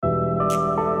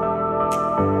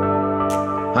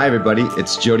Hi, everybody.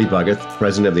 It's Jody Buggeth,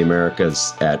 President of the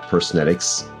Americas at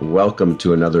Personetics. Welcome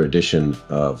to another edition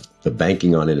of the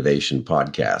Banking on Innovation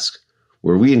podcast,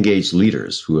 where we engage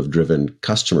leaders who have driven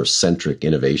customer-centric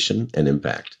innovation and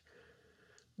impact.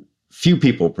 Few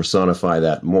people personify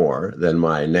that more than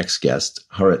my next guest,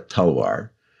 Harit Talwar.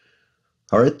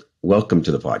 Harit, welcome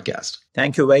to the podcast.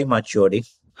 Thank you very much, Jody.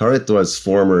 Harit was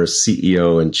former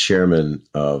CEO and chairman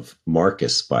of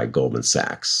Marcus by Goldman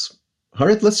Sachs.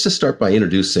 Harit, let's just start by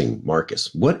introducing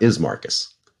Marcus. What is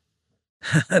Marcus?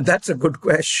 That's a good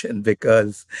question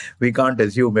because we can't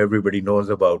assume everybody knows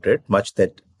about it, much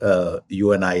that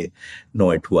you and I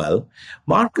know it well.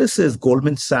 Marcus is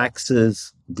Goldman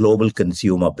Sachs's global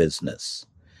consumer business.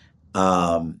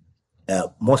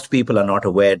 Most people are not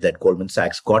aware that Goldman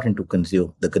Sachs got into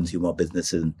the consumer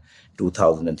business in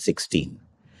 2016.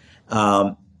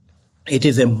 It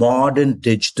is a modern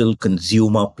digital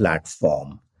consumer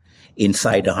platform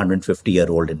inside a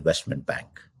 150-year-old investment bank.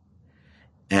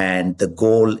 And the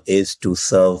goal is to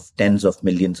serve tens of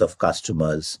millions of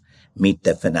customers, meet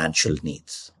their financial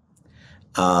needs.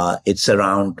 It's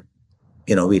around,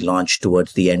 we launched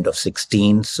towards the end of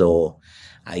 16, so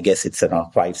I guess it's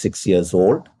around 5-6 years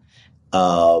old.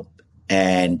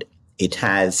 And it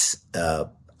has,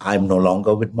 I'm no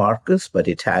longer with Marcus, but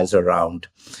it has around,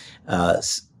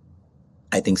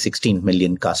 16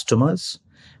 million customers.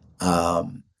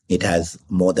 It has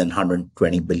more than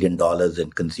 $120 billion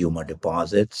in consumer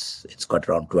deposits. It's got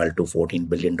around $12 to $14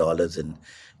 billion in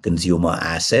consumer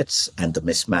assets, and the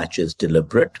mismatch is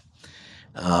deliberate.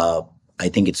 I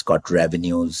think it's got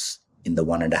revenues in the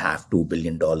 $1.5–2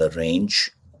 billion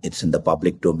range. It's in the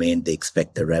public domain. They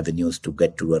expect the revenues to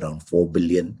get to around $4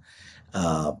 billion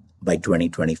by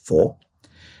 2024.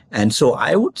 And so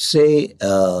I would say,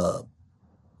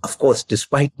 of course,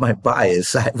 despite my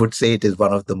bias, I would say it is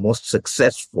one of the most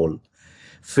successful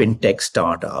fintech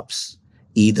startups,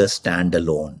 either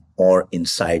standalone or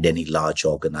inside any large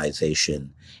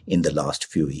organization in the last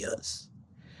few years.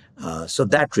 So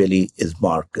that really is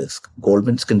Marcus,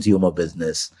 Goldman's consumer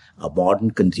business, a modern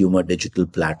consumer digital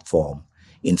platform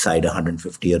inside a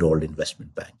 150-year-old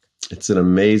investment bank. It's an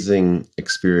amazing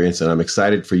experience, and I'm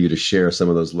excited for you to share some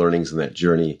of those learnings and that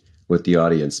journey with the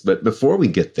audience. But before we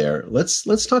get there,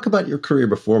 let's talk about your career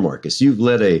before Marcus. You've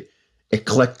led a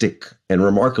eclectic and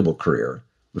remarkable career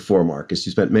before Marcus.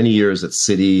 You spent many years at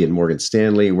Citi and Morgan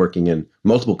Stanley, working in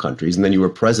multiple countries, and then you were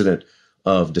president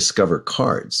of Discover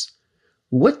Cards.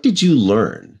 What did you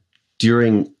learn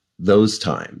during those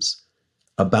times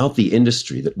about the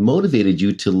industry that motivated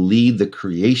you to lead the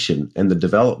creation and the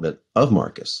development of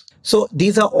Marcus? So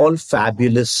these are all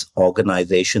fabulous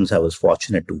organizations I was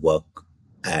fortunate to work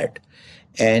at.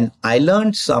 And I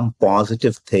learned some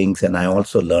positive things, and I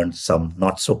also learned some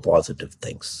not so positive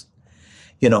things.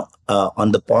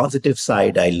 On the positive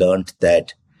side, I learned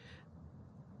that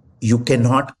you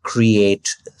cannot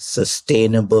create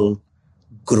sustainable,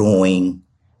 growing,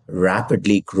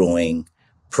 rapidly growing,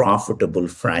 profitable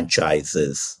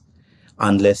franchises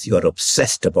unless you're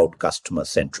obsessed about customer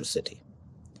centricity.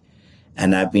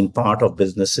 And I've been part of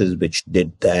businesses which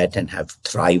did that and have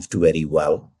thrived very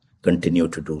well, continue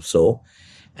to do so.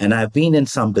 And I've been in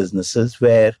some businesses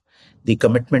where the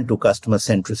commitment to customer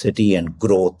centricity and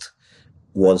growth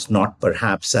was not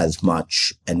perhaps as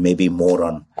much, and maybe more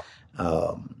on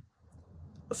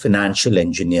financial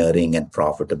engineering and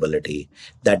profitability.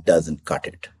 That doesn't cut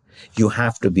it. You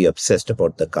have to be obsessed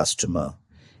about the customer,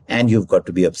 and you've got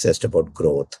to be obsessed about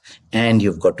growth, and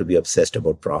you've got to be obsessed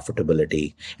about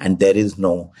profitability. And they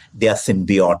are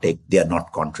symbiotic. They are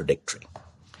not contradictory.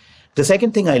 The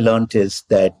second thing I learned is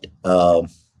that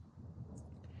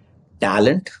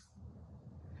talent,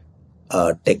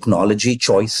 technology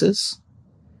choices,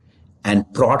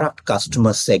 and product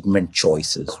customer segment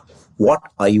choices. What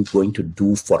are you going to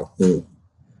do for whom?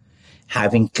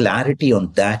 Having clarity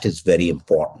on that is very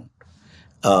important.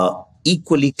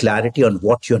 Equally, clarity on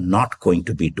what you're not going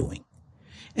to be doing.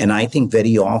 And I think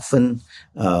very often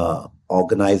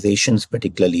organizations,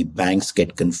 particularly banks,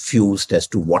 get confused as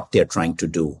to what they're trying to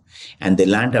do. And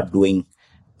they'll end up doing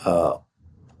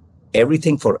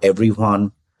everything for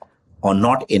everyone or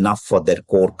not enough for their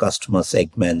core customer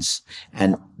segments.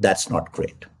 And that's not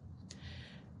great.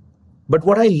 But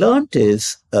what I learned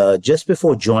is just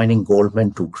before joining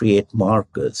Goldman to create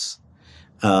Marcus,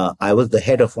 I was the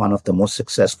head of one of the most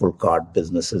successful card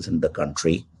businesses in the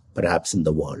country, perhaps in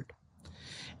the world.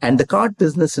 And the card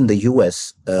business in the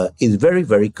US is very,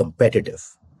 very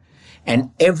competitive.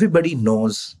 And everybody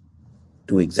knows,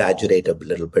 to exaggerate a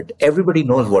little bit, everybody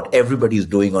knows what everybody is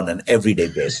doing on an everyday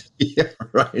basis. Yeah,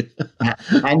 right.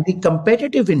 And the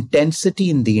competitive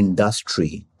intensity in the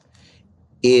industry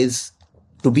is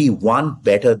to be one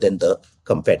better than the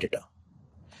competitor.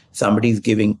 Somebody's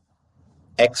giving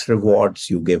X rewards,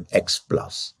 you give X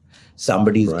plus.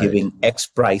 Somebody's giving X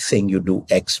pricing, you do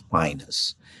X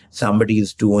minus. Somebody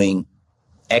is doing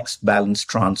X balance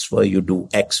transfer, you do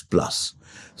X plus.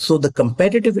 So the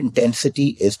competitive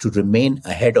intensity is to remain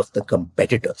ahead of the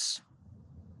competitors.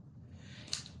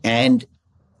 And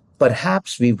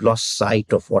perhaps we've lost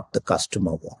sight of what the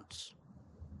customer wants.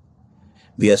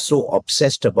 We are so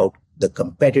obsessed about the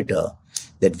competitor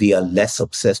that we are less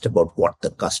obsessed about what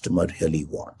the customer really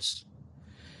wants.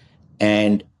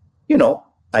 And,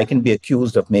 I can be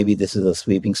accused of maybe this is a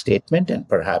sweeping statement, and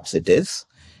perhaps it is.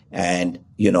 And,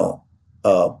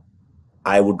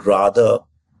 I would rather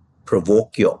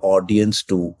provoke your audience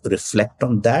to reflect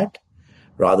on that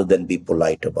rather than be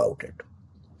polite about it.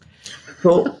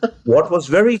 So what was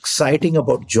very exciting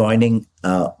about joining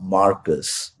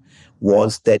Marcus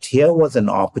was that here was an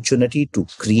opportunity to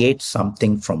create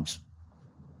something from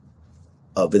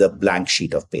with a blank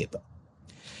sheet of paper.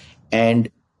 And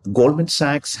Goldman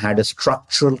Sachs had a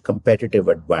structural competitive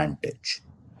advantage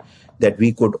that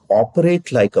we could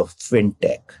operate like a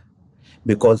fintech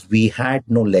because we had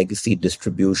no legacy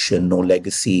distribution, no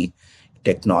legacy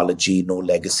technology, no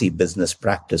legacy business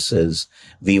practices.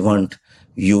 We weren't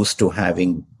used to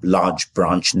having large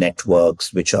branch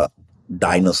networks, which are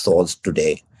dinosaurs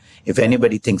today. If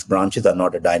anybody thinks branches are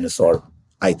not a dinosaur,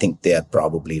 I think they are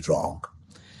probably wrong.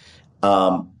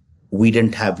 We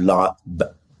didn't have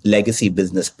legacy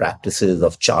business practices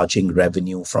of charging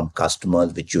revenue from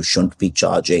customers, which you shouldn't be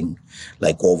charging,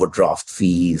 like overdraft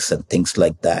fees and things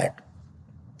like that.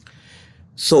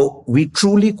 So we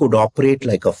truly could operate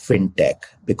like a fintech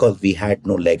because we had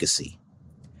no legacy.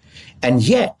 And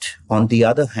yet, on the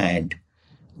other hand,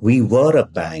 we are a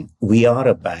bank,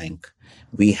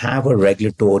 we have a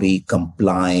regulatory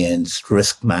compliance,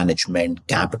 risk management,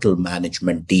 capital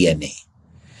management DNA.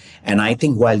 And I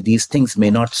think while these things may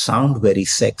not sound very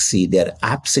sexy, they're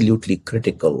absolutely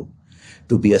critical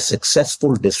to be a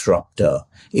successful disruptor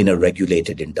in a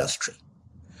regulated industry.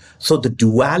 So the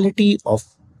duality of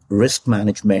risk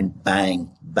management, bank,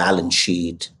 balance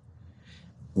sheet,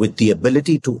 with the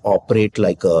ability to operate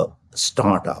like a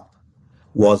startup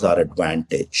was our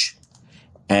advantage.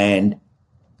 And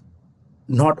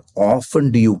not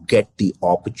often do you get the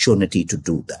opportunity to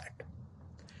do that.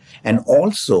 And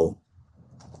also,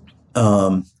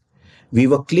 we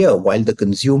were clear, while the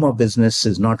consumer business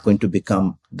is not going to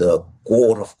become the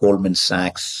core of Goldman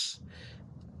Sachs,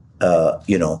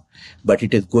 but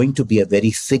it is going to be a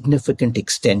very significant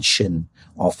extension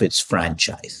of its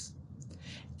franchise.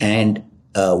 And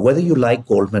whether you like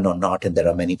Goldman or not, and there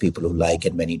are many people who like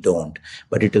and many don't,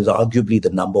 but it is arguably the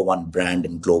number one brand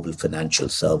in global financial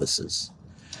services.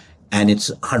 And it's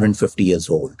 150 years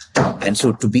old. And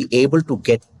so to be able to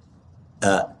get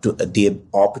to the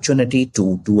opportunity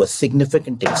to do a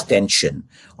significant extension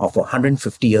of a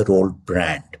 150-year-old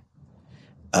brand,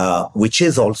 which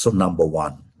is also number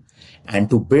one, and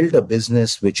to build a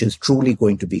business which is truly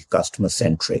going to be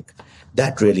customer-centric,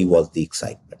 that really was the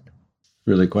excitement.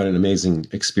 Really quite an amazing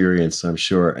experience, I'm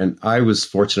sure. And I was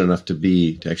fortunate enough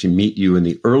to actually meet you in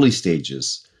the early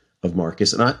stages of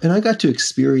Marcus. And I got to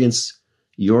experience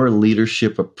your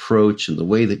leadership approach and the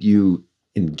way that you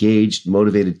engaged,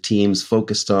 motivated teams,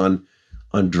 focused on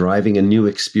driving a new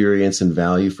experience and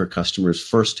value for customers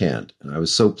firsthand. And I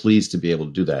was so pleased to be able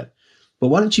to do that. But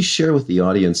why don't you share with the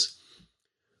audience,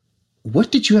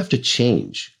 what did you have to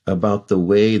change about the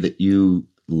way that you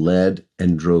led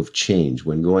and drove change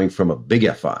when going from a big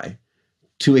FI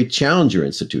to a challenger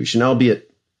institution,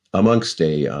 albeit amongst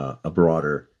a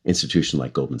broader institution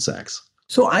like Goldman Sachs?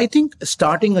 So I think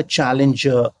starting a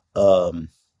challenger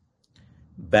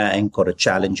bank or a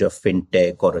challenger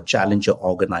fintech or a challenger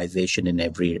organization in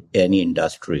any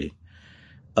industry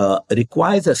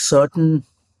requires a certain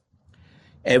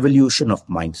evolution of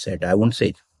mindset. I won't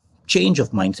say change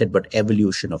of mindset, but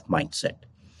evolution of mindset.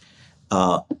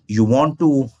 You want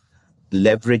to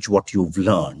leverage what you've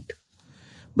learned,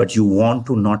 but you want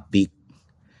to not be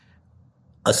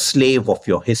a slave of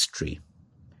your history.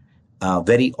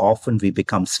 Very often we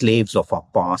become slaves of our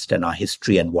past and our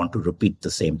history and want to repeat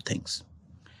the same things.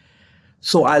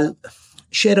 So I'll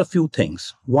share a few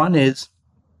things. One is,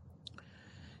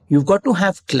 you've got to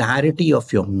have clarity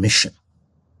of your mission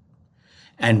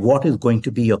and what is going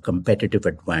to be your competitive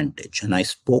advantage. And I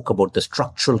spoke about the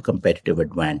structural competitive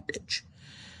advantage,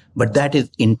 but that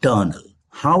is internal.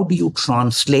 How do you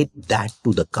translate that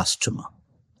to the customer?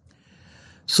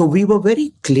 So we were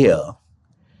very clear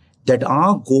that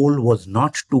our goal was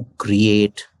not to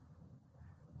create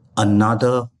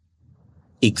another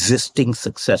existing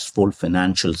successful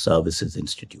financial services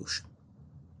institution.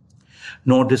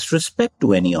 No disrespect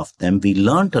to any of them. We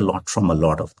learned a lot from a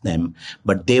lot of them,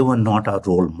 but they were not our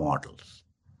role models.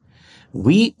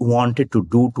 We wanted to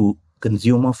do to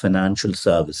consumer financial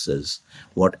services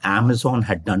what Amazon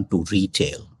had done to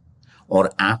retail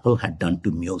or Apple had done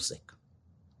to music,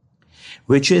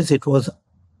 which is it was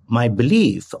my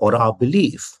belief or our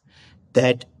belief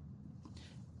that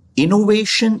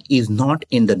innovation is not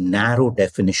in the narrow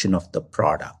definition of the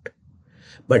product,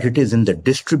 but it is in the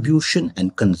distribution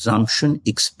and consumption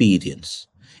experience,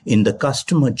 in the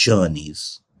customer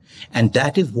journeys. And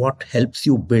that is what helps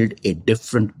you build a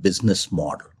different business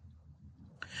model.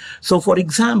 So, for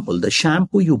example, the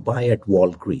shampoo you buy at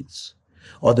Walgreens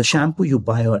or the shampoo you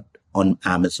buy on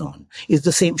Amazon is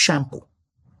the same shampoo.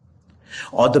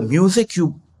 Or the music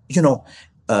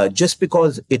just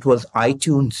because it was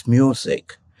iTunes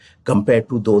music compared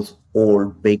to those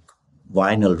old big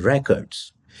vinyl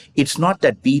records, it's not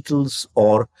that Beatles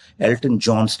or Elton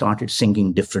John started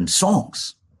singing different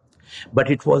songs, but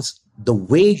it was the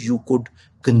way you could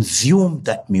consume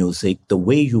that music, the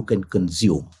way you can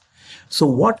consume. So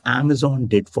what Amazon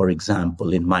did, for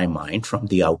example, in my mind, from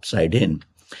the outside in,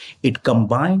 it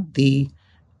combined the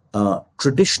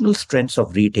traditional strengths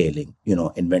of retailing,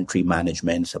 inventory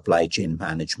management, supply chain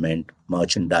management,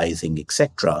 merchandising,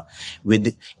 etc.,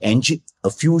 with a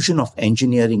fusion of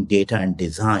engineering, data, and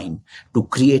design to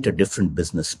create a different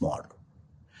business model.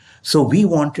 So we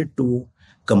wanted to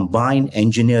combine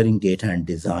engineering, data, and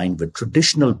design with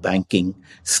traditional banking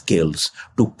skills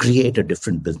to create a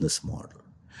different business model.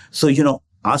 So,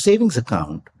 our savings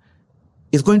account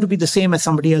is going to be the same as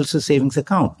somebody else's savings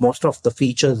account. Most of the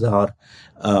features are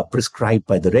prescribed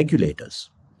by the regulators.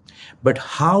 But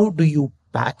how do you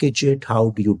package it? How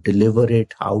do you deliver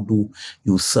it? How do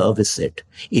you service it?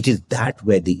 It is that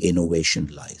where the innovation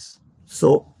lies.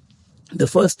 So the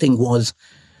first thing was,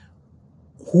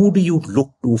 who do you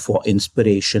look to for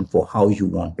inspiration for how you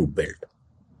want to build?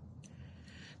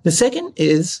 The second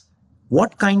is,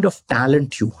 what kind of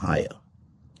talent you hire?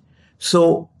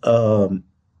 So,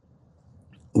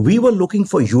 we were looking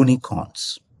for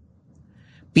unicorns,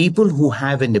 people who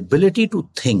have an ability to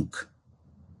think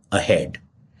ahead,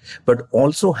 but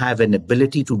also have an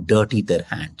ability to dirty their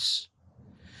hands.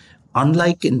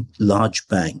 Unlike in large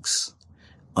banks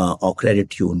or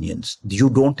credit unions, you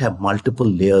don't have multiple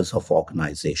layers of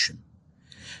organization.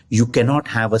 You cannot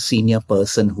have a senior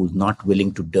person who's not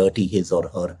willing to dirty his or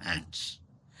her hands.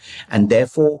 And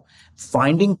therefore,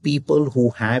 finding people who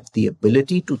have the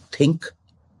ability to think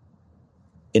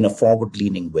in a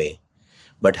forward-leaning way,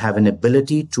 but have an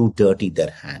ability to dirty their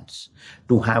hands,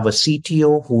 to have a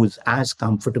CTO who is as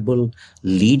comfortable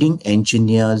leading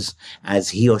engineers as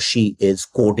he or she is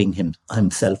coding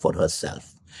himself or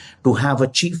herself, to have a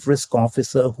chief risk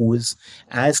officer who is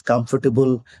as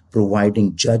comfortable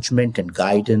providing judgment and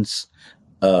guidance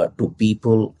to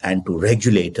people and to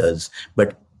regulators,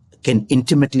 but can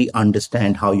intimately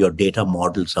understand how your data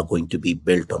models are going to be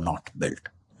built or not built.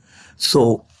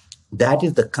 So that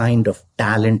is the kind of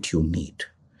talent you need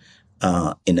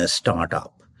in a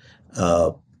startup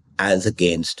as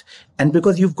against, and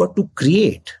because you've got to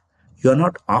create, you're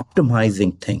not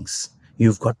optimizing things,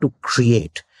 you've got to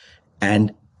create.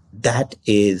 And that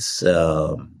is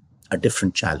a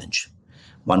different challenge.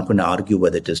 One can argue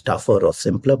whether it is tougher or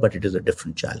simpler, but it is a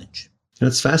different challenge. And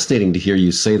it's fascinating to hear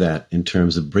you say that in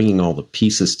terms of bringing all the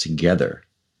pieces together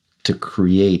to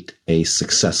create a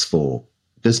successful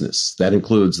business. That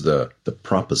includes the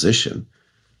proposition,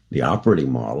 the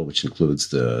operating model, which includes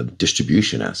the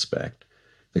distribution aspect,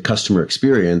 the customer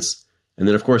experience, and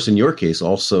then, of course, in your case,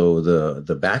 also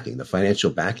the backing, the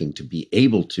financial backing to be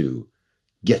able to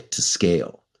get to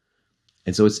scale.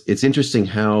 And so it's interesting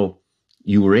how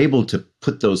you were able to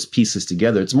put those pieces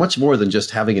together. It's much more than just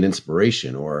having an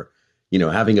inspiration or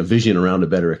having a vision around a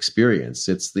better experience.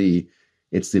 It's the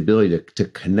ability to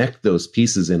connect those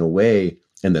pieces in a way,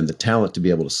 and then the talent to be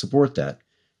able to support that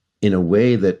in a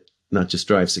way that not just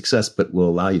drives success, but will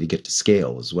allow you to get to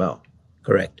scale as well.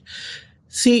 Correct.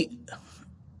 See,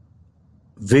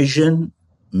 vision,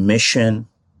 mission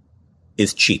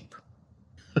is cheap.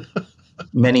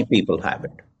 Many people have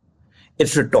it.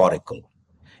 It's rhetorical.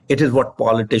 It is what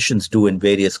politicians do in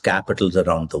various capitals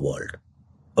around the world.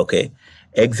 Okay?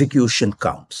 Execution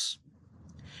counts.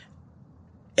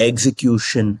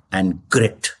 Execution and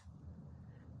grit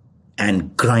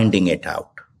and grinding it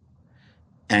out.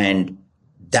 And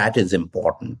that is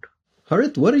important.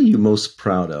 Harit, what are you most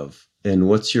proud of, and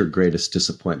what's your greatest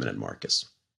disappointment at Marcus?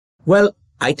 Well,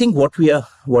 I think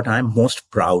what I'm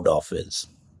most proud of is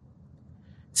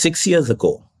 6 years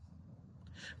ago,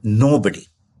 nobody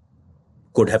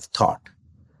could have thought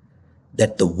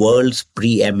that the world's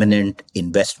preeminent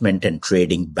investment and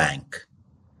trading bank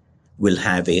will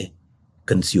have a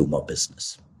consumer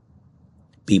business.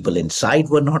 People inside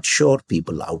were not sure.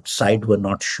 People outside were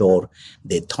not sure.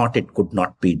 They thought it could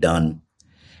not be done.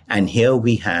 And here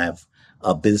we have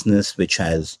a business which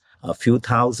has a few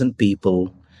thousand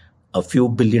people, a few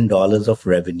 $1 billion of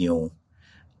revenue,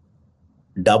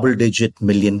 double-digit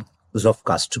millions of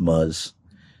customers,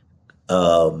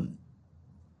 a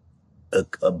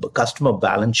customer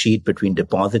balance sheet between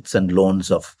deposits and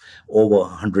loans of over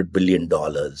 $100 billion,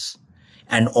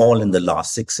 and all in the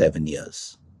last 6-7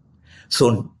 years.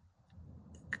 So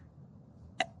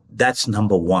that's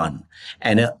number one.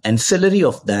 And an ancillary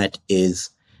of that is,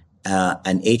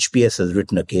 and HBS has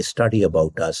written a case study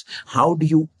about us, how do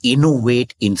you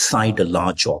innovate inside a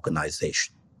large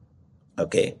organization?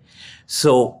 Okay.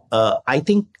 So I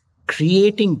think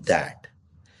creating that,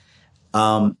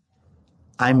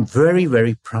 I'm very,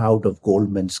 very proud of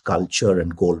Goldman's culture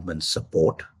and Goldman's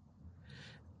support.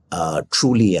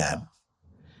 Truly am.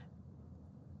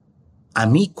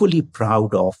 I'm equally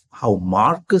proud of how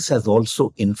Marcus has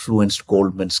also influenced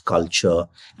Goldman's culture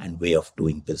and way of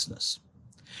doing business.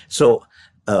 So,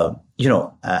 at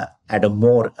a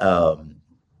more,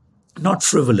 not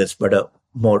frivolous, but a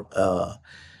more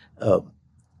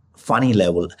funny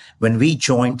level, when we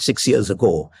joined 6 years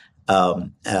ago,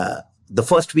 the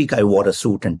first week I wore a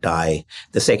suit and tie.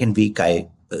 The second week I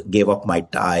gave up my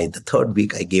tie. The third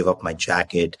week I gave up my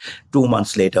jacket. 2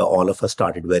 months later, all of us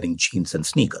started wearing jeans and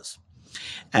sneakers.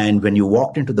 And when you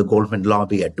walked into the Goldman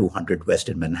lobby at 200 West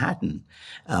in Manhattan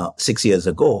 6 years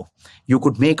ago, you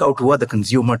could make out who are the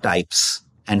consumer types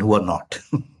and who are not.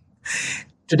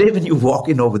 Today, when you walk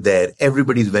in over there,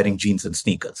 everybody's wearing jeans and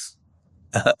sneakers.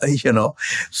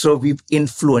 So we've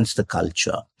influenced the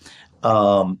culture.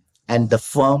 And the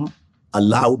firm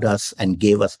allowed us and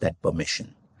gave us that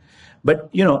permission. But,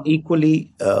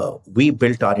 equally, we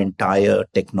built our entire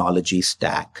technology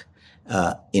stack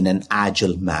in an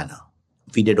agile manner.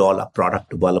 We did all our product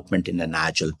development in an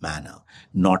agile manner,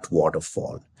 not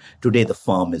waterfall. Today, the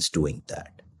firm is doing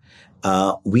that.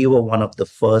 We were one of the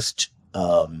first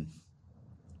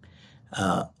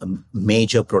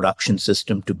major production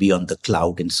system to be on the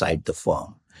cloud inside the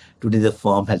firm. Today, the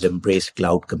firm has embraced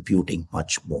cloud computing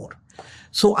much more.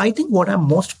 So I think what I'm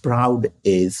most proud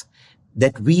is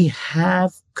that we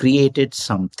have created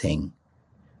something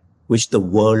which the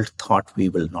world thought we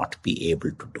will not be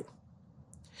able to do.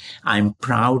 I'm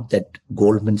proud that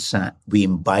we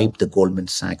imbibed the Goldman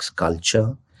Sachs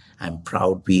culture. I'm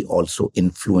proud we also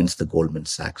influenced the Goldman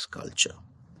Sachs culture.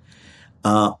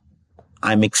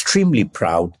 I'm extremely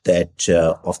proud that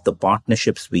of the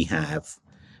partnerships we have,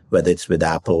 whether it's with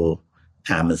Apple,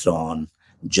 Amazon,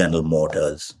 General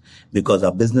Motors, because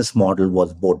our business model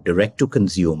was both direct to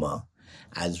consumer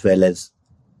as well as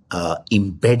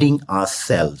embedding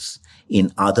ourselves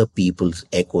in other people's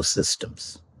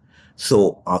ecosystems.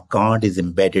 So our card is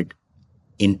embedded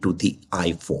into the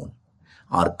iPhone.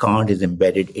 Our card is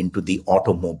embedded into the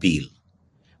automobile.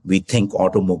 We think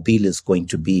automobile is going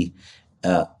to be,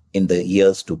 in the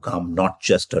years to come, not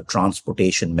just a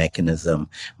transportation mechanism,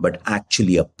 but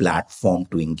actually a platform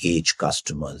to engage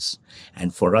customers.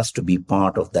 And for us to be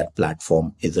part of that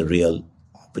platform is a real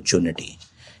opportunity.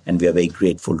 And we are very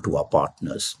grateful to our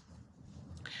partners.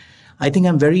 I think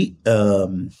I'm very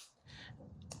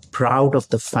proud of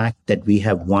the fact that we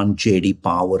have won J.D.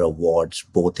 Power awards,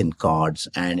 both in cards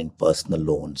and in personal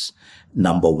loans,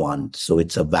 number one. So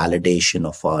it's a validation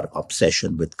of our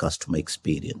obsession with customer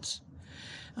experience.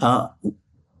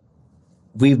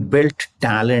 We've built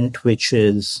talent which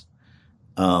is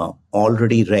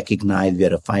already recognized. We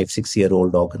are a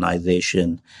 5-6-year-old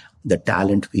organization. The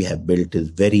talent we have built is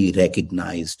very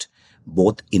recognized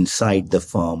both inside the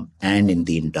firm and in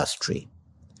the industry.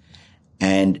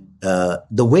 And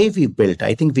the way we built,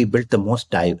 I think we built the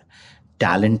most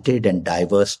talented and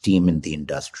diverse team in the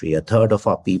industry. A third of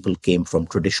our people came from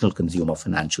traditional consumer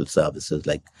financial services,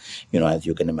 like, as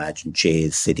you can imagine,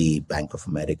 Chase, Citi, Bank of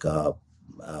America,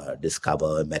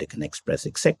 Discover, American Express,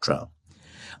 etc.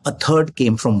 A third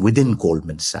came from within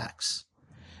Goldman Sachs,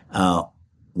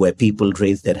 where people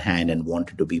raised their hand and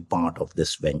wanted to be part of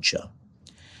this venture.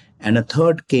 And a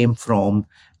third came from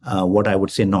what I would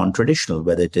say non-traditional,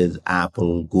 whether it is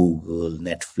Apple, Google,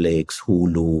 Netflix,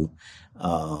 Hulu,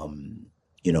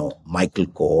 Michael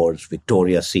Kors,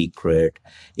 Victoria's Secret,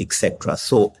 etc.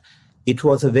 So it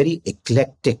was a very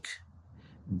eclectic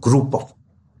group of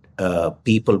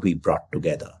people we brought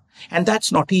together. And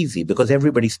that's not easy because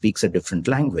everybody speaks a different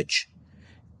language.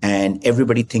 And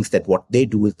everybody thinks that what they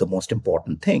do is the most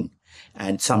important thing.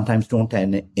 And sometimes don't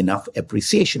have enough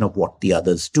appreciation of what the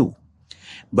others do.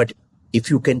 But if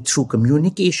you can, through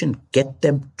communication, get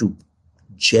them to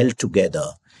gel together,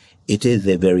 it is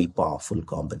a very powerful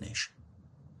combination.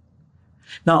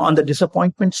 Now, on the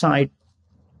disappointment side,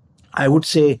 I would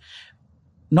say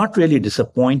not really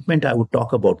disappointment. I would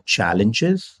talk about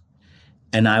challenges.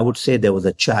 And I would say there was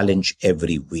a challenge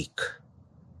every week.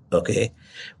 Okay.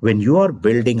 When you are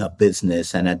building a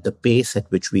business and at the pace at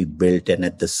which we built and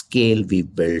at the scale we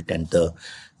built and the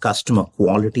customer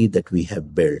quality that we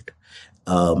have built,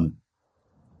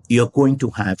 you're going to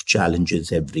have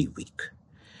challenges every week.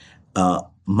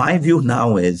 My view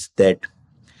now is that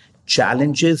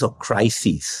challenges or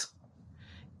crises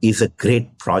is a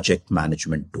great project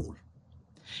management tool.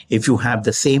 If you have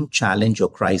the same challenge or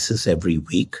crisis every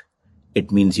week,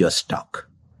 it means you're stuck.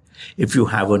 If you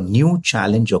have a new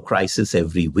challenge or crisis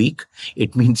every week,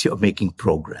 it means you're making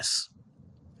progress.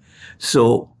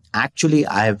 So actually,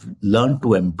 I've learned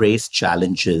to embrace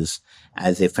challenges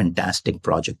as a fantastic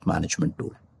project management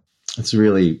tool. It's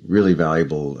really, really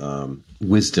valuable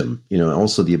wisdom,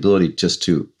 also the ability just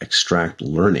to extract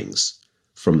learnings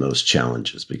from those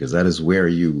challenges, because that is where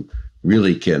you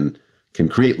really can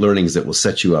create learnings that will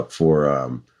set you up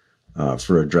for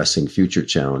addressing future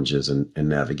challenges and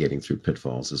navigating through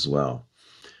pitfalls as well.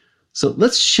 So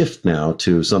let's shift now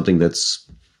to something that's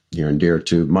near and dear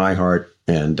to my heart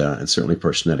and certainly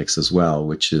Personetics as well,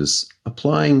 which is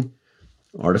applying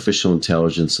artificial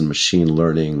intelligence and machine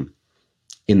learning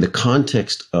in the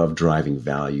context of driving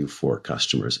value for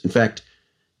customers. In fact,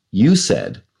 you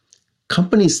said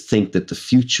companies think that the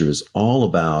future is all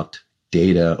about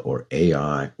data or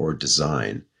AI or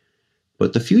design.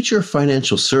 But the future of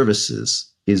financial services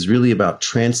is really about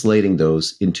translating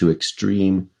those into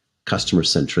extreme customer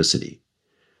centricity.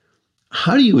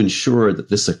 How do you ensure that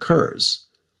this occurs?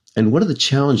 And what are the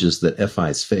challenges that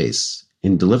FIs face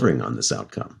in delivering on this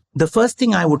outcome? The first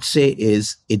thing I would say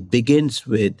is it begins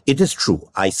with, it is true.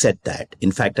 I said that.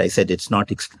 In fact, I said it's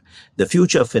not, the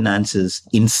future of finance is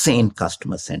insane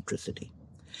customer centricity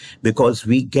because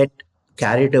we get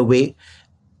carried away.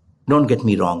 Don't get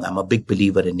me wrong. I'm a big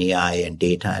believer in AI and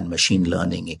data and machine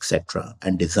learning, etc.,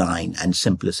 and design and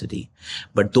simplicity.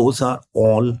 But those are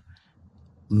all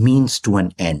means to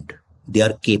an end. They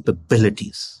are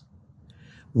capabilities.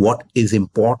 What is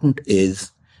important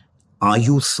is, are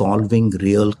you solving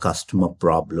real customer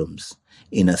problems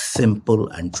in a simple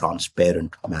and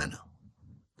transparent manner?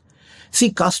 See,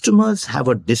 customers have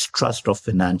a distrust of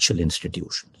financial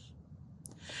institutions.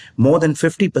 More than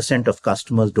 50% of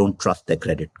customers don't trust their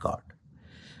credit card.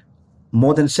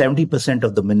 More than 70%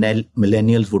 of the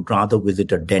millennials would rather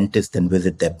visit a dentist than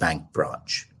visit their bank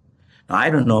branch. Now, I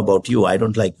don't know about you. I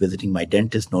don't like visiting my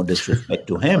dentist, no disrespect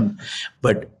to him.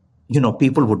 But,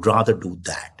 people would rather do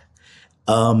that.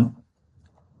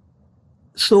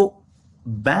 So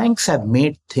banks have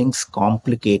made things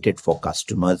complicated for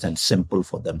customers and simple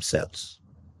for themselves.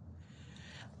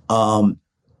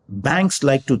 Banks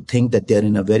like to think that they're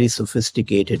in a very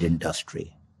sophisticated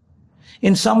industry.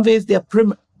 In some ways,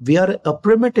 we are a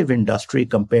primitive industry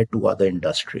compared to other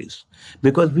industries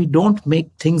because we don't make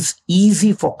things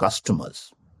easy for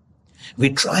customers. We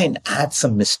try and add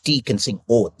some mystique and say,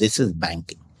 oh, this is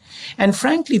banking. And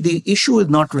frankly, the issue is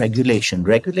not regulation.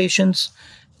 Regulations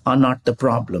are not the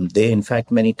problem. They, in fact,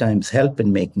 many times help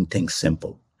in making things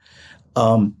simple.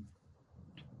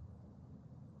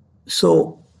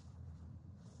 So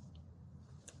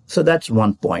that's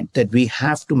one point, that we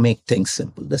have to make things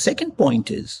simple. The second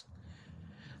point is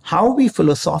how we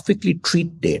philosophically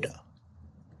treat data.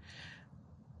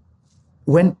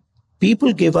 When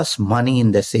people give us money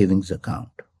in their savings account,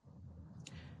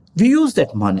 we use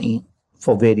that money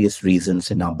for various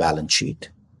reasons in our balance sheet.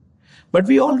 But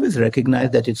we always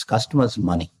recognize that it's customers'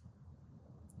 money.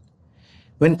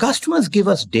 When customers give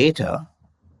us data,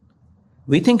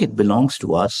 we think it belongs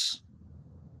to us.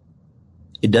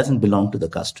 It doesn't belong to the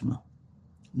customer.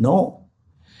 No,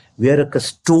 we are a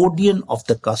custodian of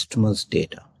the customer's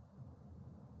data.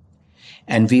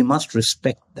 And we must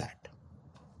respect that.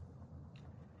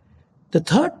 The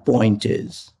third point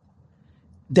is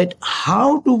that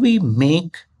how do we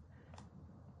make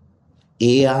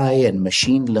AI and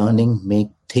machine learning make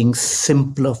things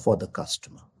simpler for the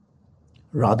customer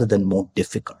rather than more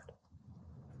difficult?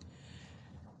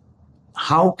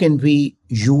 How can we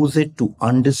use it to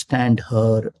understand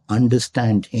her,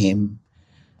 understand him,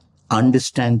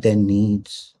 understand their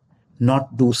needs,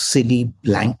 not do silly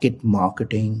blanket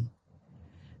marketing?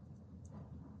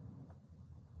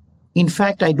 In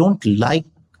fact, I don't like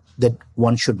that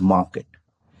one should market.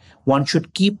 One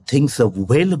should keep things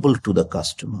available to the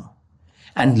customer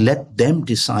and let them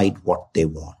decide what they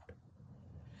want.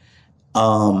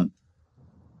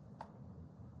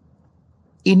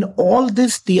 in all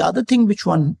this, the other thing which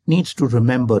one needs to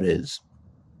remember is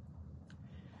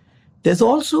there's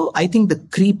also, I think, the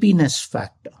creepiness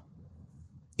factor.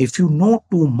 If you know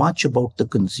too much about the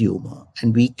consumer,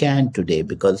 and we can today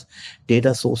because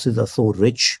data sources are so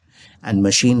rich and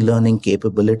machine learning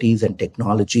capabilities and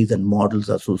technologies and models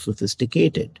are so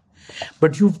sophisticated,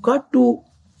 but you've got to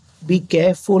be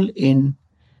careful in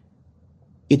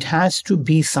it has to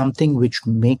be something which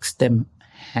makes them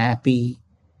happy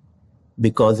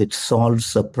because it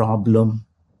solves a problem.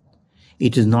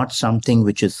 It is not something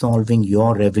which is solving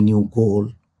your revenue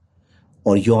goal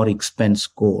or your expense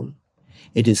goal.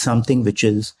 It is something which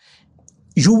is,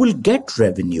 you will get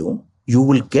revenue, you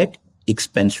will get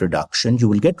expense reduction, you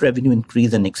will get revenue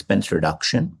increase and expense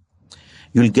reduction.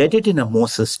 You'll get it in a more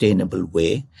sustainable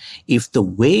way if the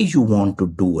way you want to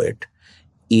do it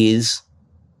is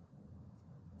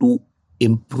to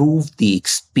improve the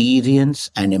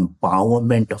experience and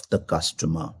empowerment of the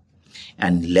customer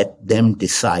and let them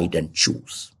decide and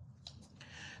choose.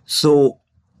 So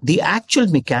the actual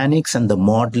mechanics and the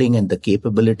modeling and the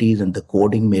capabilities and the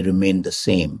coding may remain the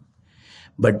same,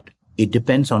 but it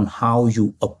depends on how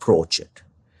you approach it.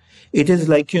 It is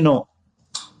like, in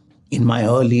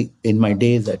my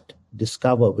days at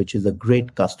Discover, which is a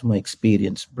great customer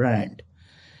experience brand,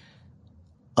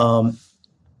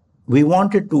 we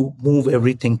wanted to move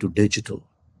everything to digital.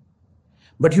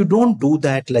 But you don't do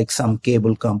that like some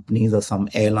cable companies or some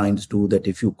airlines do, that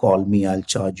if you call me, I'll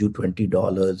charge you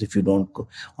 $20 if you don't,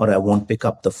 or I won't pick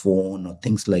up the phone or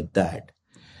things like that.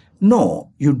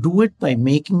 No, you do it by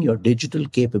making your digital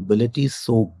capabilities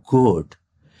so good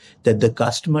that the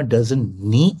customer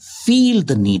doesn't feel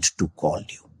the need to call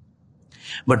you.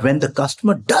 But when the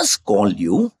customer does call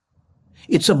you,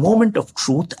 it's a moment of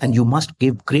truth and you must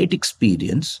give great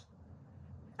experience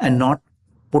and not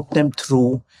put them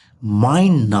through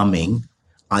mind-numbing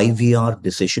IVR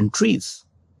decision trees.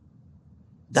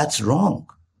 That's wrong.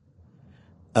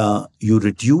 You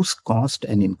reduce cost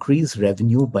and increase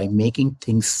revenue by making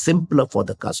things simpler for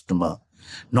the customer,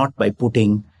 not by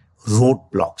putting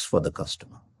roadblocks for the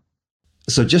customer.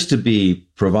 So just to be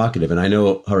provocative, and I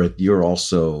know, Harit, you're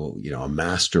also, a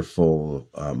masterful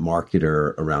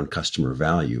marketer around customer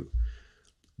value,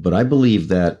 but I believe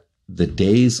that the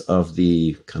days of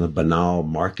the kind of banal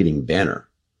marketing banner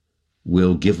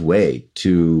will give way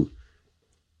to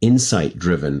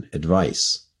insight-driven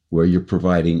advice, where you're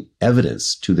providing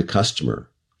evidence to the customer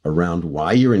around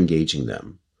why you're engaging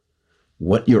them,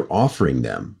 what you're offering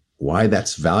them, why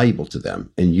that's valuable to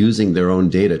them, and using their own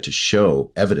data to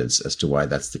show evidence as to why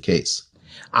that's the case.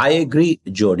 I agree,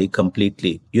 Jody,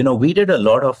 completely. We did a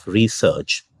lot of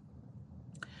research,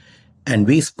 and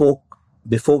we spoke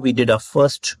before we did our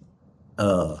first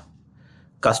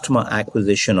customer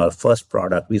acquisition or first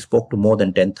product. We spoke to more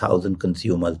than 10,000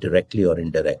 consumers directly or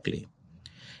indirectly.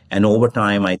 And over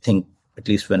time, I think, at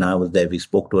least when I was there, we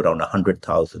spoke to around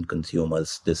 100,000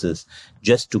 consumers. This is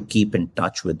just to keep in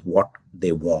touch with what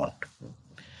they want.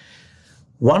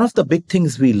 One of the big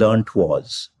things we learned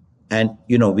was, and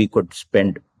we could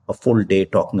spend a full day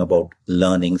talking about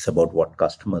learnings about what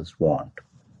customers want.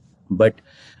 But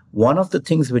one of the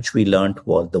things which we learned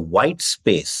was the white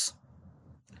space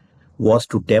was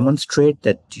to demonstrate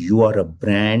that you are a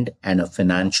brand and a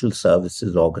financial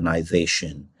services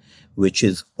organization which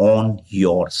is on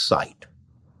your side,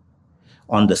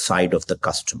 on the side of the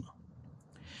customer.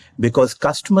 Because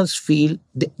customers feel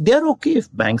they're okay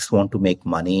if banks want to make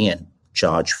money and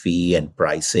charge fee and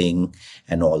pricing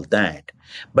and all that.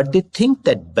 But they think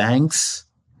that banks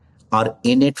are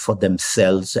in it for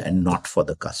themselves and not for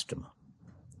the customer.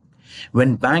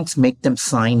 When banks make them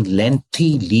sign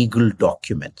lengthy legal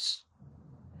documents,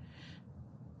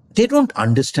 they don't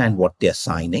understand what they're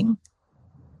signing,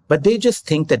 but they just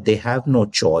think that they have no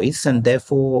choice and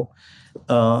therefore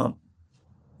they're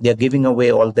giving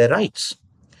away all their rights.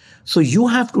 So you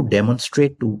have to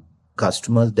demonstrate to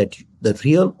customers that the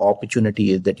real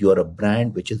opportunity is that you are a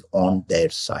brand which is on their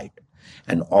side,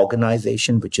 an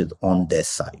organization which is on their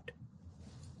side.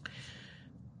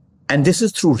 And this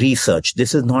is through research.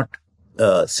 This is not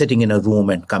sitting in a room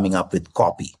and coming up with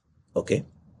copy, okay?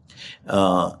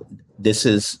 This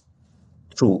is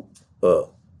through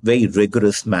very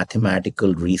rigorous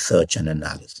mathematical research and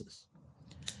analysis.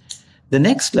 The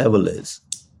next level is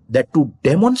that to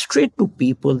demonstrate to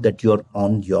people that you're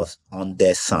on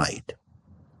their side,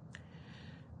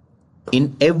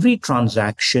 in every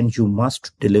transaction, you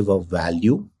must deliver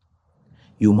value,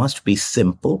 you must be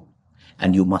simple,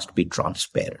 and you must be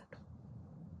transparent.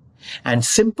 And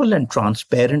simple and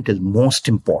transparent is most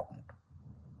important.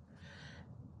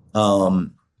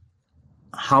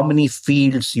 How many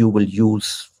fields you will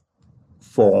use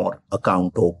for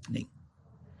account opening,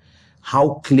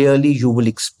 how clearly you will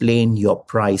explain your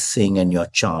pricing and your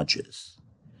charges.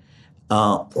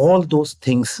 All those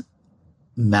things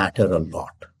matter a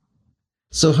lot.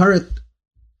 So, Harit,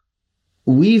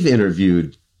 we've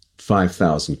interviewed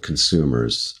 5,000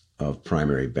 consumers of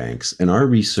primary banks, and our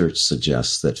research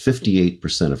suggests that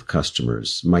 58% of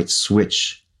customers might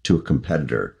switch to a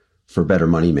competitor for better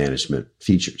money management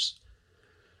features.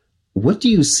 What do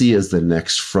you see as the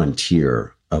next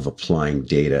frontier of applying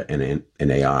data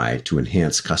and AI to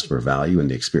enhance customer value and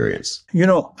the experience?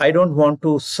 I don't want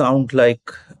to sound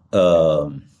like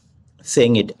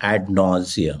saying it ad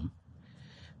nauseum,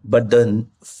 but the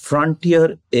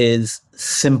frontier is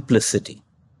simplicity.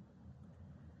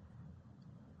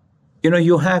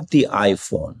 You have the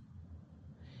iPhone.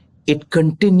 It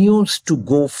continues to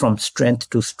go from strength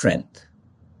to strength.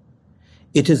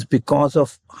 It is because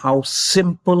of how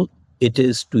simple it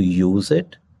is to use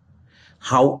it,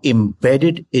 how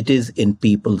embedded it is in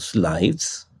people's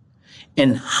lives,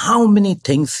 and how many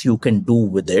things you can do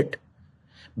with it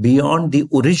beyond the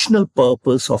original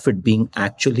purpose of it being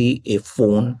actually a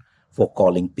phone for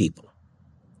calling people.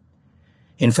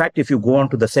 In fact, if you go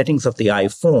onto the settings of the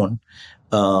iPhone,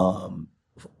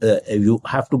 you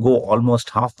have to go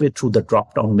almost halfway through the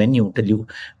drop-down menu till you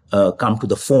come to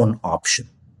the phone option.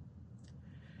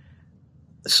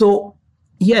 So,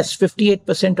 yes,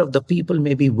 58% of the people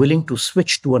may be willing to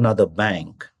switch to another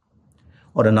bank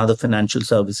or another financial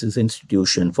services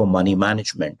institution for money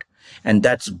management. And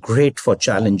that's great for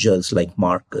challengers like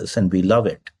Marcus, and we love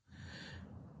it.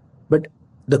 But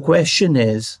the question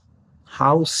is,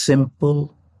 how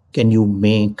simple can you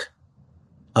make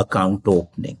account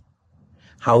opening?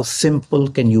 How simple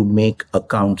can you make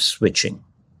account switching?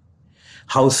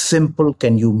 How simple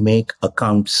can you make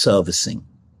account servicing?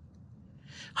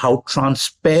 How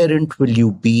transparent will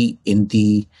you be in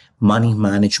the money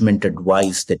management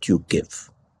advice that you give?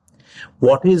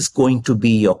 What is going to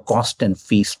be your cost and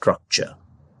fee structure?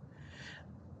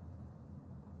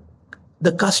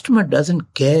 The customer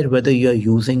doesn't care whether you're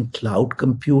using cloud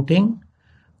computing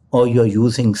or you're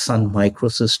using Sun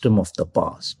Microsystem of the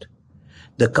past.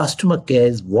 The customer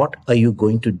cares, what are you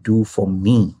going to do for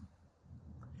me?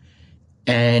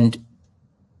 And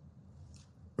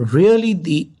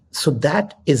really so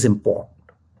that is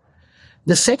important.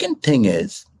 The second thing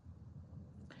is,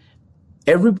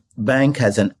 every bank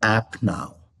has an app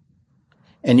now,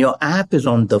 and your app is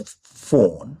on the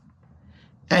phone.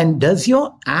 And does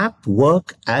your app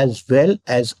work as well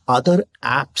as other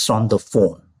apps on the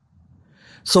phone?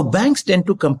 So banks tend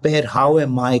to compare, how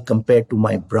am I compared to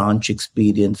my branch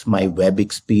experience, my web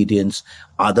experience,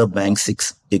 other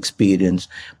banks' experience.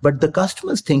 But the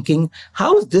customer's thinking,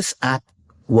 how is this app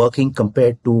working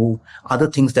compared to other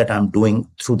things that I'm doing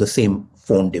through the same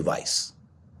phone device?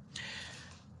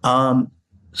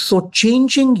 So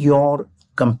changing your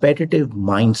competitive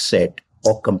mindset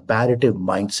or comparative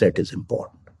mindset is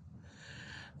important.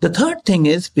 The third thing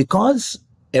is, because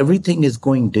everything is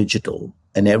going digital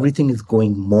and everything is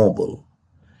going mobile,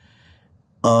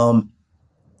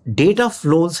 data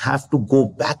flows have to go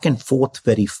back and forth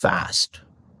very fast.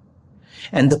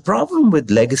 And the problem with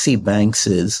legacy banks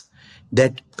is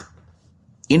that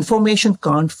information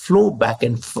can't flow back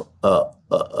and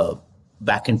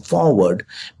forward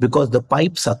because the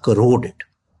pipes are corroded.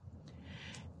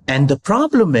 And the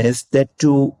problem is that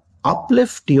to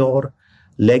uplift your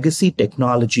legacy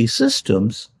technology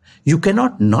systems, you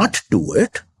cannot not do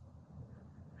it,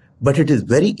 but it is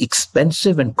very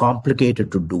expensive and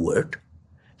complicated to do it,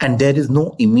 and there is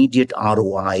no immediate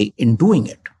ROI in doing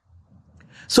it.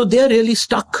 So they are really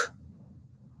stuck.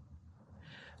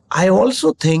 I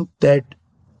also think that,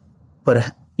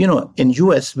 in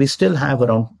US, we still have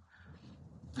around,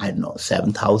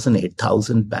 7,000,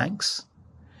 8,000 banks.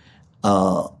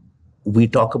 We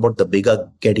talk about the bigger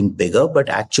getting bigger, but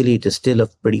actually it is still a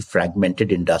pretty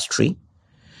fragmented industry.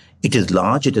 It is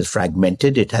large, it is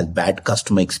fragmented, it has bad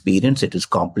customer experience, it is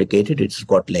complicated, it's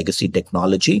got legacy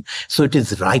technology, so it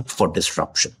is ripe for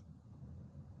disruption.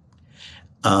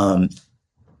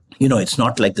 It's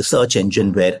not like the search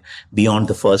engine where beyond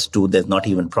the first two, there's not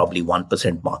even probably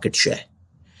 1% market share.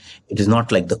 It is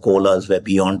not like the colas where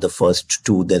beyond the first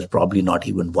two, there's probably not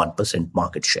even 1%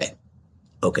 market share.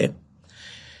 Okay.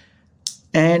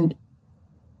 And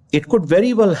it could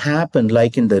very well happen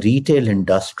like in the retail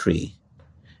industry,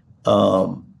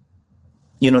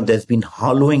 there's been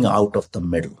hollowing out of the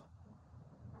middle.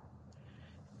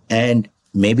 And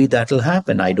maybe that'll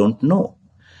happen. I don't know.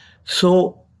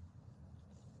 So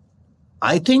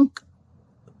I think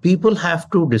people have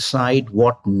to decide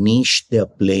what niche they're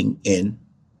playing in.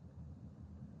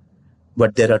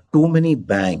 But there are too many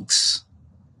banks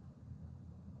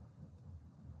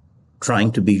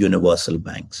trying to be universal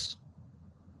banks.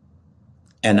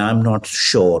 And I'm not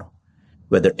sure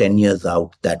whether 10 years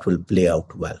out that will play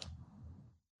out well.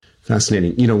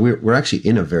 Fascinating. You know, we're actually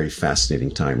in a very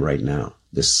fascinating time right now.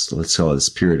 This, let's call it this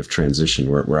period of transition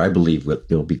where I believe that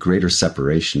there'll be greater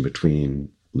separation between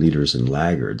leaders and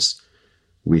laggards.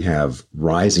 We have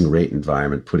rising rate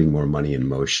environment, putting more money in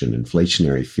motion,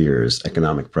 inflationary fears,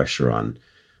 economic pressure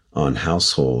on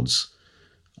households,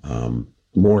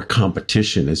 more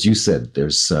competition. As you said,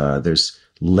 there's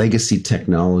legacy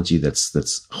technology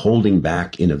that's holding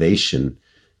back innovation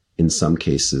in some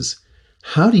cases.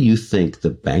 How do you think the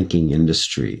banking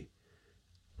industry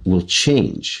will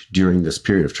change during this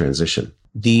period of transition?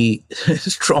 The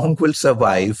strong will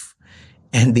survive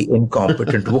and the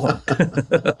incompetent won't.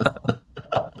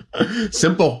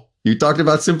 Simple. You talked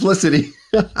about simplicity.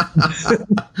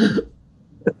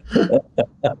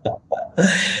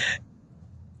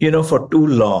 For too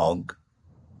long,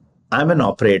 I'm an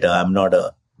operator, I'm not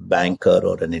a banker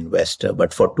or an investor,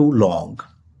 but for too long,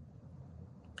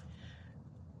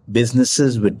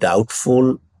 businesses with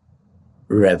doubtful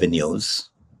revenues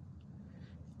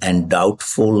and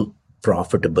doubtful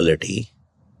profitability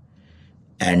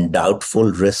and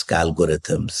doubtful risk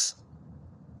algorithms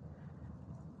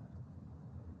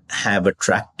have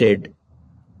attracted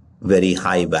very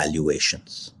high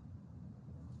valuations.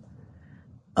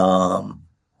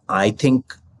 I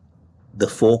think the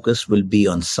focus will be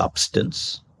on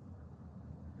substance.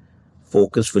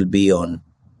 Focus will be on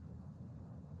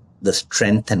the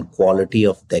strength and quality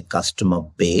of their customer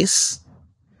base,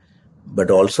 but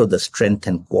also the strength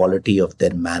and quality of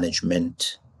their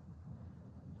management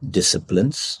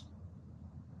disciplines.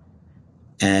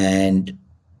 And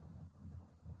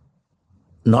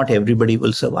not everybody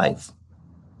will survive.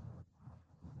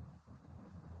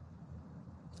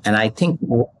 And I think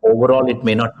overall, it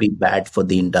may not be bad for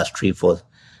the industry for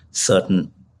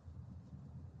certain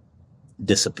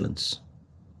disciplines,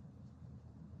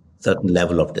 certain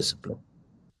level of discipline.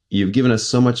 You've given us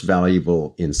so much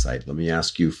valuable insight. Let me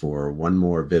ask you for one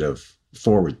more bit of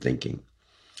forward thinking.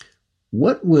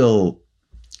 What will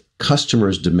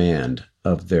customers demand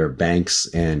of their banks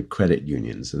and credit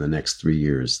unions in the next 3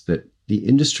 years that the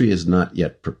industry is not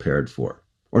yet prepared for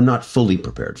or not fully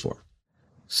prepared for?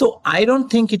 So I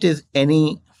don't think it is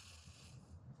any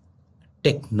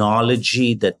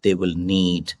technology that they will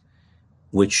need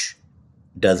which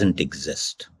doesn't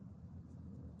exist.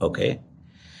 Okay?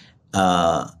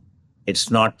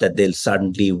 It's not that they'll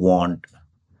suddenly want,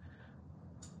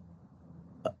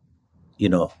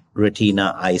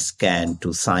 retina eye scan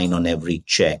to sign on every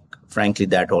check. Frankly,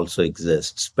 that also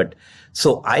exists. But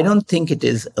so I don't think it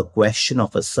is a question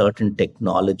of a certain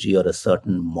technology or a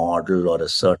certain model or a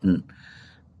certain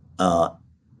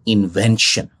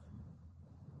invention.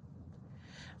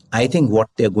 I think what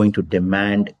they're going to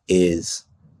demand is,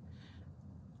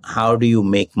 how do you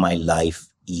make my life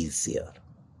easier?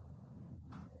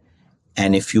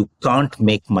 And if you can't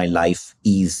make my life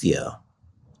easier,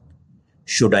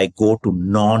 should I go to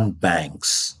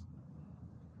non-banks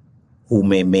who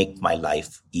may make my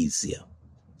life easier?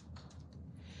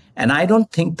 And I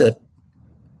don't think that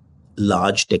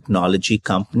large technology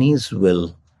companies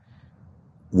will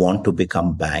want to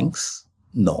become banks.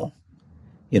 No.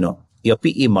 Your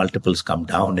PE multiples come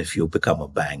down if you become a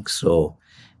bank. So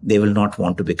they will not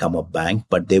want to become a bank,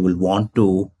 but they will want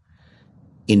to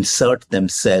insert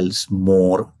themselves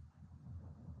more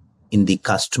in the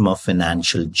customer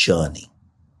financial journey.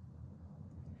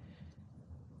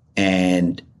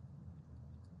 And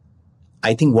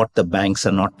I think what the banks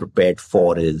are not prepared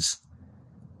for is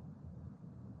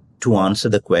to answer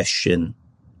the question,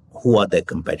 who are their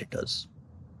competitors?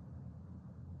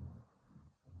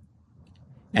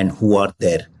 And who are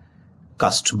their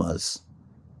customers?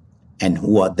 And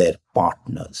who are their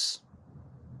partners?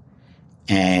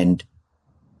 And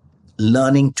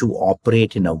learning to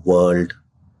operate in a world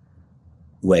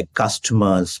where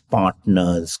customers,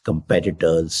 partners,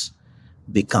 competitors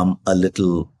become a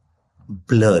little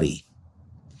blurry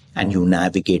and you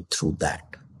navigate through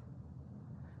that.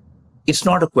 It's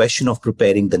not a question of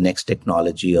preparing the next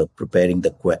technology or preparing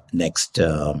the next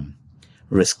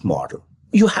risk model.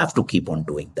 You have to keep on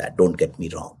doing that. Don't get me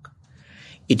wrong.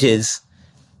 It is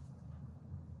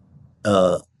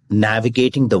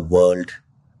navigating the world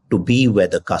to be where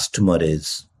the customer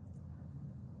is,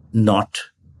 not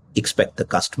expect the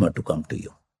customer to come to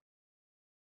you.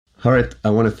 Harit, I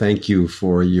want to thank you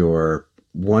for your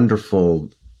wonderful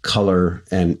color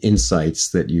and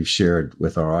insights that you've shared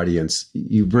with our audience.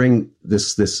 You bring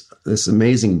this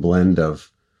amazing blend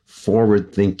of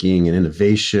forward thinking and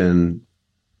innovation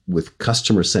with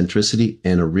customer centricity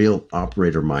and a real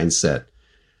operator mindset.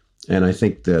 And I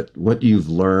think that what you've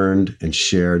learned and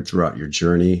shared throughout your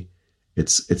journey,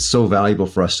 it's so valuable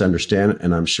for us to understand.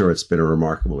 And I'm sure it's been a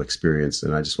remarkable experience.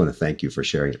 And I just want to thank you for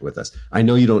sharing it with us. I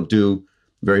know you don't do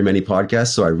very many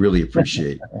podcasts, so I really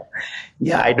appreciate it.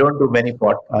 Yeah, I don't do many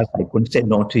podcasts. I couldn't say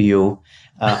no to you.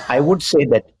 I would say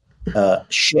that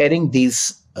sharing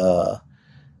these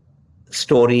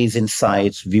stories,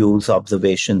 insights, views,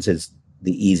 observations is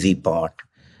the easy part.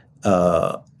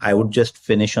 I would just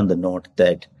finish on the note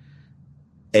that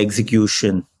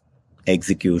execution,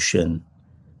 execution,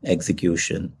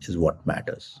 execution is what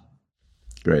matters.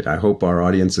 Great. I hope our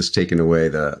audience has taken away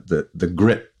the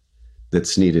grit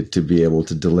that's needed to be able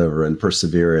to deliver and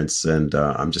perseverance. And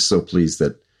I'm just so pleased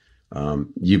that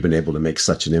you've been able to make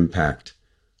such an impact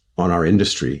on our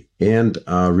industry and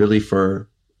really for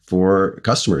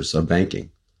customers of banking.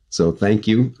 So thank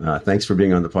you. Thanks for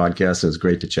being on the podcast. It was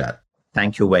great to chat.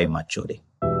 Thank you very much, Jody.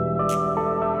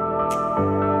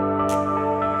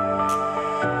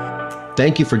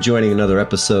 Thank you for joining another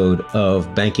episode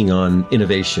of Banking on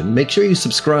Innovation. Make sure you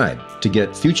subscribe to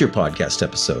get future podcast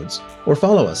episodes or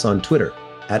follow us on Twitter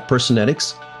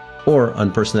 @Personetics or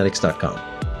on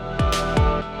Personetics.com.